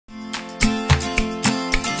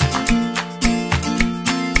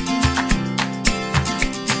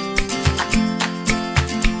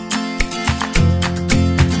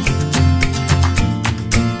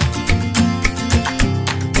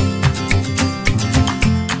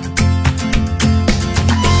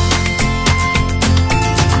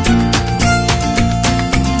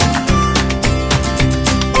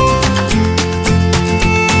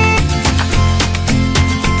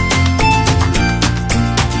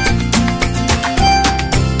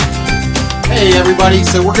Hey everybody,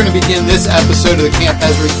 so we're going to begin this episode of the Camp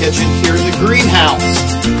Ezri Kitchen here in the greenhouse.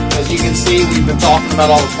 As you can see, we've been talking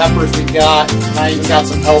about all the peppers we've got, and I even got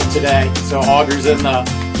some help today. So Audra's in the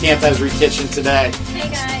Camp Ezri Kitchen today.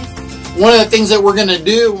 Hey guys. One of the things that we're going to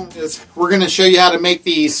do is we're going to show you how to make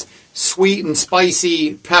these sweet and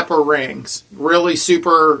spicy pepper rings. Really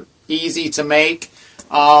super easy to make.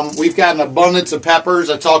 We've got an abundance of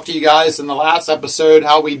peppers. I talked to you guys in the last episode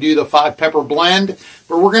how we do the 5 pepper blend,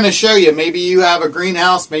 but we're going to show you. Maybe you have a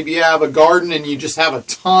greenhouse, maybe you have a garden, and you just have a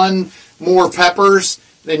ton more peppers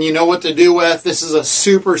than you know what to do with. This is a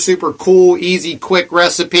super, super cool, easy, quick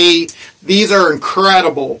recipe. These are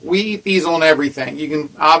incredible. We eat these on everything. You can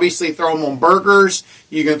obviously throw them on burgers.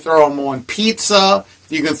 You can throw them on pizza.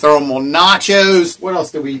 You can throw them on nachos. What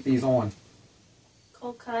else do we eat these on?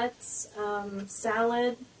 Cold cuts,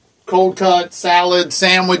 salad. Cold cut, salad,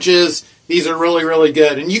 sandwiches. These are really, really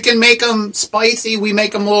good. And you can make them spicy. We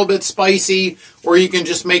make them a little bit spicy, or you can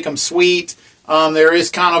just make them sweet. There is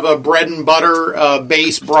kind of a bread and butter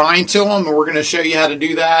base brine to them, and we're going to show you how to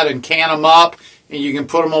do that and can them up, and you can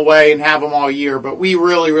put them away and have them all year. But we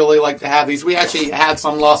really, really like to have these. We actually had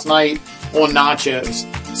some last night on nachos.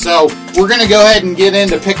 So we're going to go ahead and get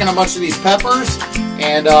into picking a bunch of these peppers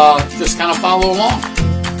and just kind of follow along.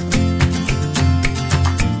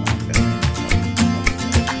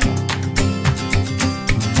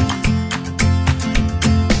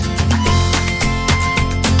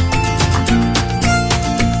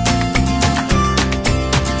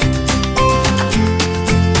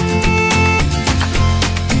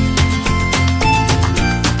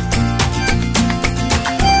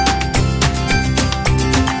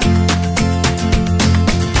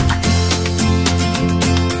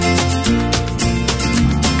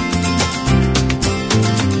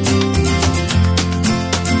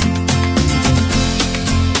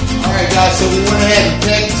 So we went ahead and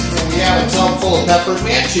picked, and we have a tub full of peppers.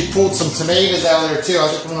 We actually pulled some tomatoes out of there too. I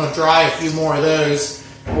think I'm going to dry a few more of those.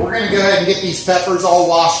 But we're going to go ahead and get these peppers all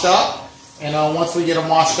washed up. And once we get them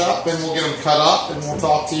washed up, then we'll get them cut up, and we'll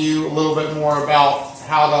talk to you a little bit more about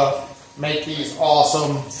how to make these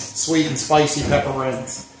awesome sweet and spicy pepper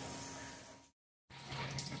rings.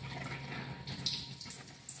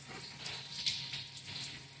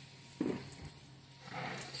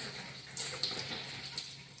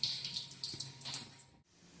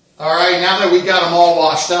 All right, now that we got them all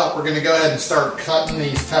washed up, we're going to go ahead and start cutting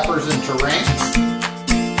these peppers into rings.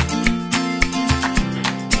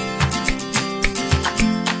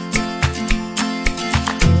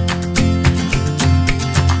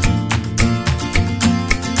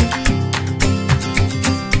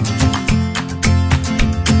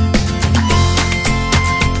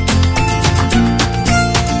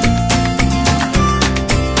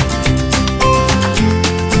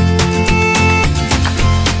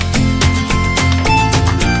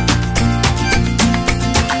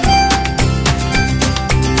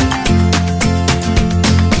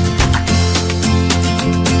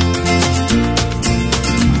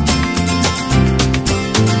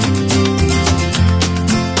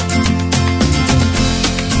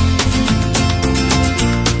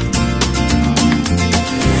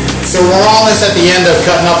 So we're almost at the end of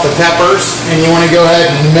cutting up the peppers, and you want to go ahead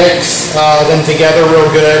and mix them together real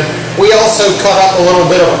good. We also cut up a little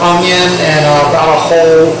bit of onion and about a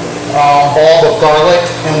whole ball of garlic,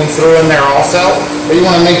 and we threw in there also. But you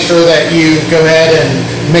want to make sure that you go ahead and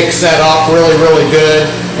mix that up really, really good.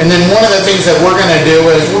 And then one of the things that we're going to do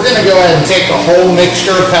is we're going to go ahead and take the whole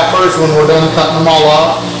mixture of peppers when we're done cutting them all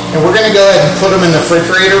up, and we're going to go ahead and put them in the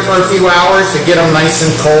refrigerator for a few hours to get them nice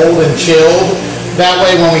and cold and chilled. That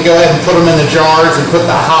way, when we go ahead and put them in the jars and put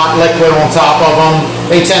the hot liquid on top of them,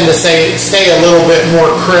 they tend to stay a little bit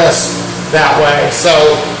more crisp that way. So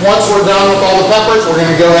once we're done with all the peppers, we're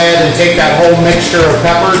going to go ahead and take that whole mixture of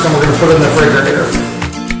peppers and we're going to put it in the refrigerator.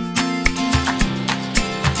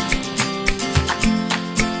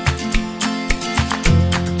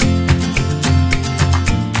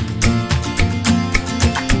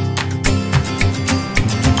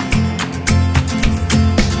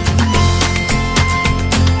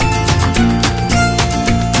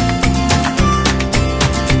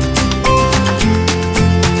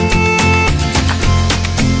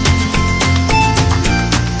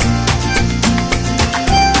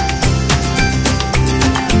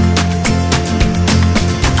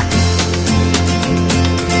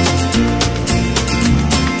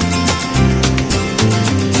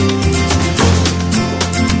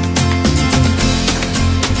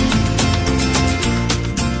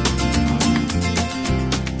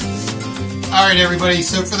 Alright everybody,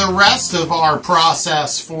 so for the rest of our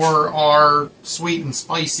process for our sweet and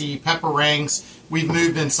spicy pepper rings, we've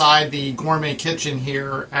moved inside the gourmet kitchen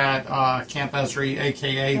here at Camp Ezri,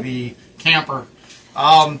 aka the camper.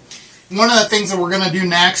 One of the things that we're going to do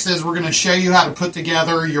next is we're going to show you how to put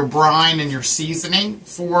together your brine and your seasoning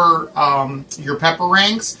for your pepper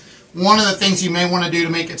rings. One of the things you may want to do to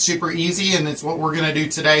make it super easy, and it's what we're going to do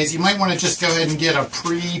today, is you might want to just go ahead and get a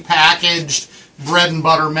pre-packaged bread and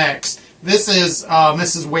butter mix. This is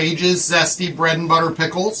Mrs. Wage's Zesty Bread and Butter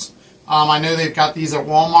Pickles. I know they've got these at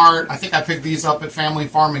Walmart. I think I picked these up at Family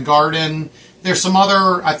Farm and Garden. There's some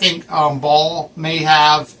other, I think Ball may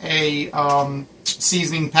have a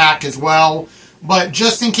seasoning pack as well. But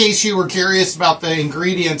just in case you were curious about the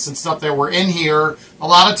ingredients and stuff that were in here, a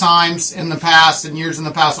lot of times in the past, and years in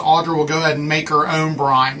the past, Audra will go ahead and make her own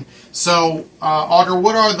brine. So, Audra,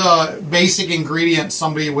 what are the basic ingredients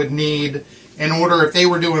somebody would need in order if they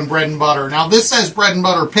were doing bread and butter? Now, this says bread and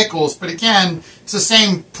butter pickles, but again, it's the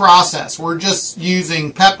same process. We're just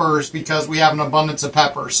using peppers because we have an abundance of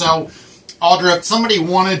pepper. So, Audra, if somebody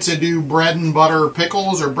wanted to do bread and butter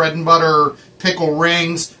pickles or bread and butter pickle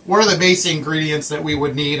rings, what are the basic ingredients that we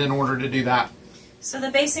would need in order to do that? So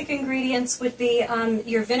the basic ingredients would be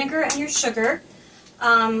your vinegar and your sugar,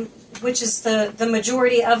 which is the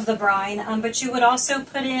majority of the brine, but you would also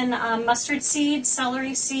put in mustard seed,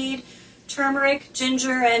 celery seed, turmeric,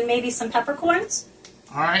 ginger, and maybe some peppercorns.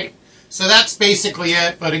 All right, so that's basically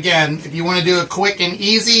it. But again, if you want to do it quick and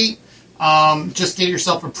easy, just get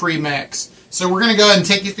yourself a pre-mix. So we're going to go ahead and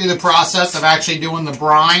take you through the process of actually doing the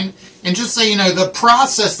brine. And just so you know, the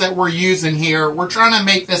process that we're using here, we're trying to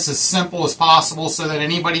make this as simple as possible so that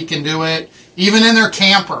anybody can do it, even in their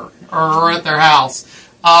camper or at their house.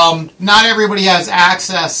 Not everybody has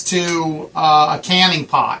access to a canning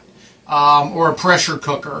pot or a pressure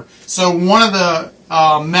cooker. So one of the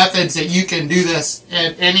methods that you can do this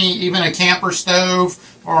at even a camper stove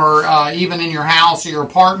or even in your house or your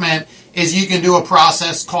apartment is you can do a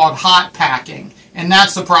process called hot packing. And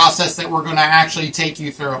that's the process that we're going to actually take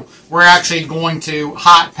you through. We're actually going to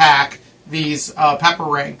hot pack these pepper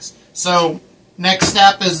rings. So next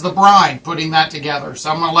step is the brine, putting that together. So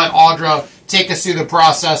I'm going to let Audra take us through the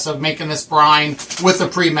process of making this brine with the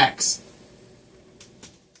premix.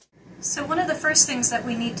 So one of the first things that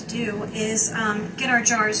we need to do is get our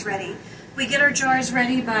jars ready. We get our jars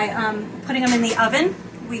ready by putting them in the oven.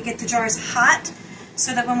 We get the jars hot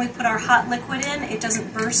so that when we put our hot liquid in, it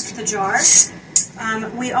doesn't burst the jar.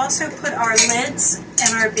 We also put our lids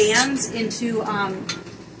and our bands into a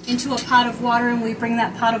pot of water, and we bring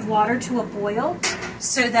that pot of water to a boil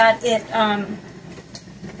so that the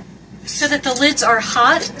lids are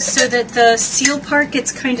hot, so that the seal part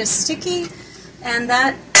gets kind of sticky, and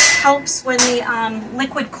that helps when the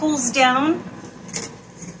liquid cools down.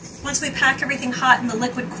 Once we pack everything hot and the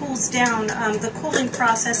liquid cools down, the cooling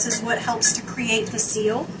process is what helps to create the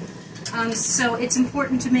seal. So it's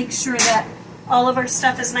important to make sure that all of our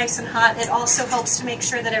stuff is nice and hot. It also helps to make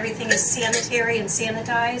sure that everything is sanitary and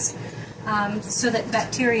sanitized so that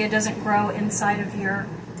bacteria doesn't grow inside of your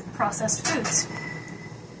processed foods.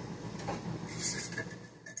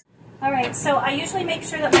 Alright, so I usually make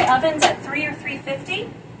sure that my oven's at 3 or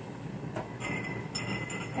 350.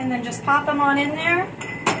 And then just pop them on in there.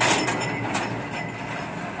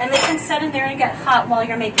 And they can set in there and get hot while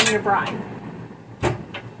you're making your brine.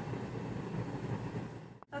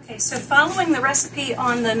 Okay, so following the recipe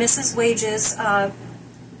on the Mrs. Wage's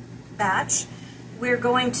batch, we're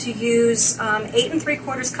going to use 8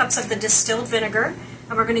 3/4 cups of the distilled vinegar,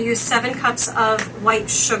 and we're going to use 7 cups of white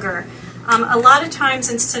sugar. A lot of times,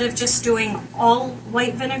 instead of just doing all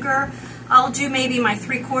white vinegar, I'll do maybe my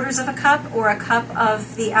 3/4 cup or a cup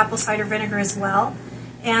of the apple cider vinegar as well.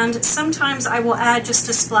 And sometimes I will add just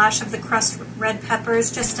a splash of the crushed red peppers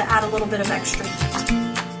just to add a little bit of extra heat.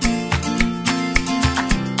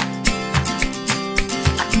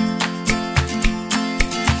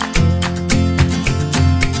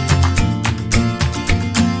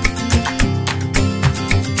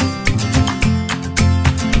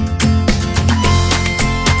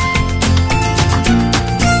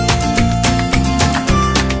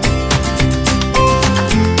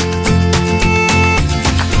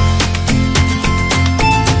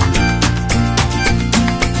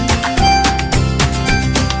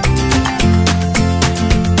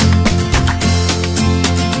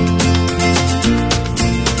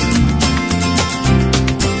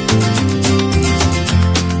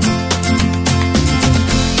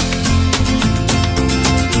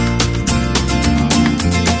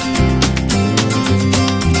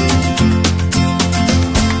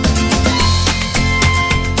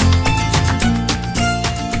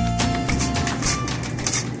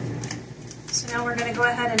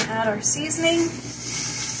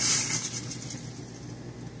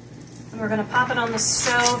 We're going to pop it on the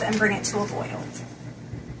stove and bring it to a boil.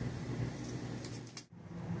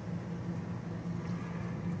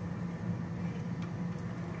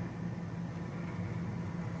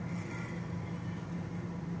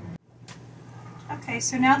 Okay,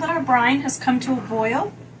 so now that our brine has come to a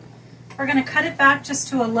boil, we're going to cut it back just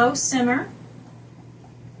to a low simmer,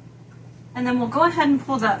 and then we'll go ahead and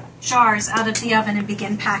pull the jars out of the oven and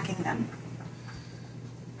begin packing them.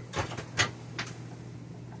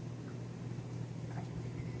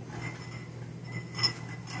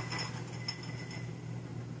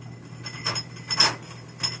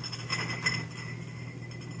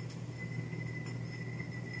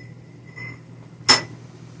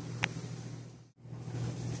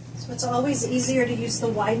 So it's always easier to use the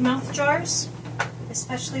wide mouth jars,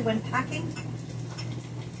 especially when packing.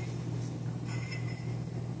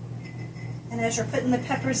 And as you're putting the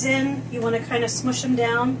peppers in, you want to kind of smush them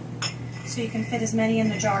down so you can fit as many in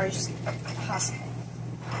the jars as possible.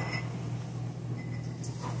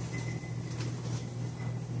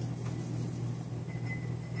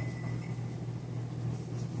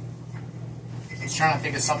 I was trying to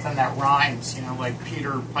think of something that rhymes, you know, like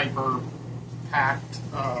Peter Piper packed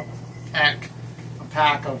a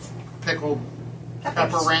pack of pickled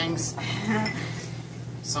pepper rings.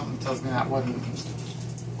 Something tells me that wasn't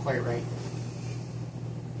quite right.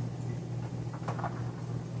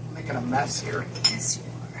 I'm making a mess here. Yes, you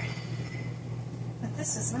are. But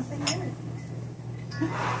this is nothing new.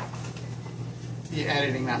 Be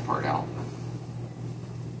editing that part out.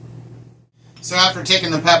 So after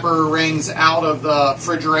taking the pepper rings out of the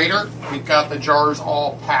refrigerator, we've got the jars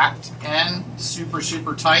all packed in, super,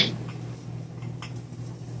 super tight.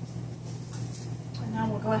 And now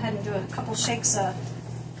we'll go ahead and do a couple shakes of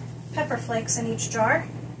pepper flakes in each jar.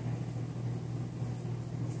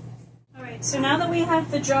 Alright, so now that we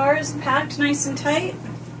have the jars packed nice and tight,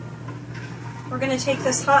 we're going to take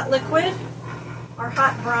this hot liquid, our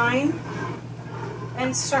hot brine,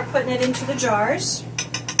 and start putting it into the jars.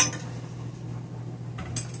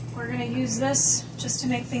 We're going to use this just to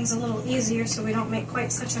make things a little easier so we don't make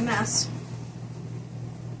quite such a mess.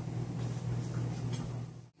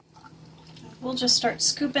 We'll just start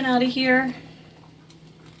scooping out of here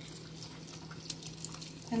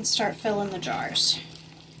and start filling the jars.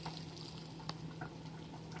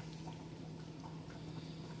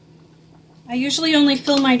 I usually only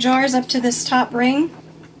fill my jars up to this top ring.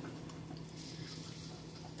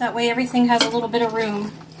 That way everything has a little bit of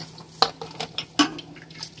room.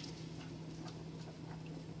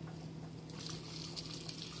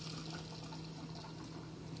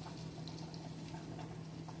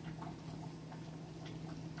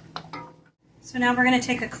 So now we're going to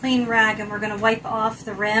take a clean rag and we're going to wipe off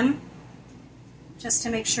the rim just to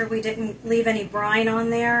make sure we didn't leave any brine on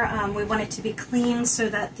there. We want it to be clean so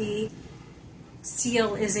that the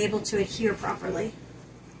seal is able to adhere properly.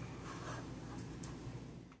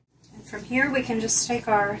 And from here we can just take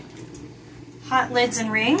our hot lids and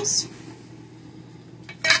rings.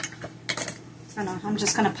 I'm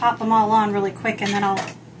just going to pop them all on really quick and then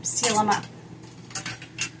I'll seal them up.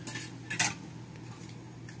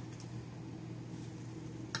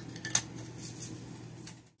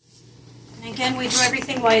 Again, we do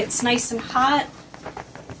everything while it's nice and hot,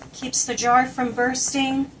 keeps the jar from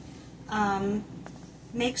bursting,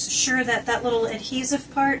 makes sure that that little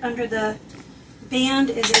adhesive part under the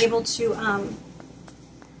band is able to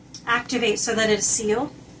activate so that it's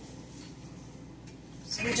sealed.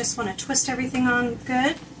 So we just want to twist everything on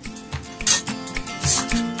good.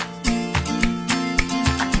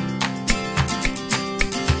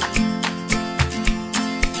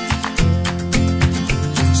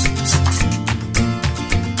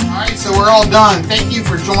 So we're all done. Thank you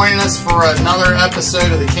for joining us for another episode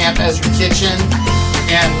of the Camp Ezri Kitchen.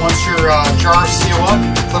 Again, once your jars seal up, you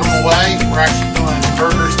put them away. We're actually doing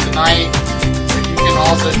burgers tonight, but you can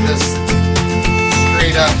also just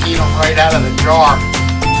straight up eat them right out of the jar.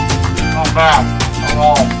 Not bad at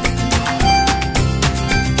all.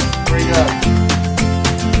 Pretty good.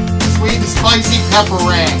 Sweet and spicy pepper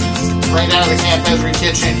rings right out of the Camp Ezri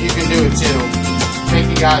Kitchen. You can do it too. Thank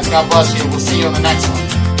you guys. God bless you. We'll see you on the next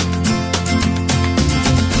one.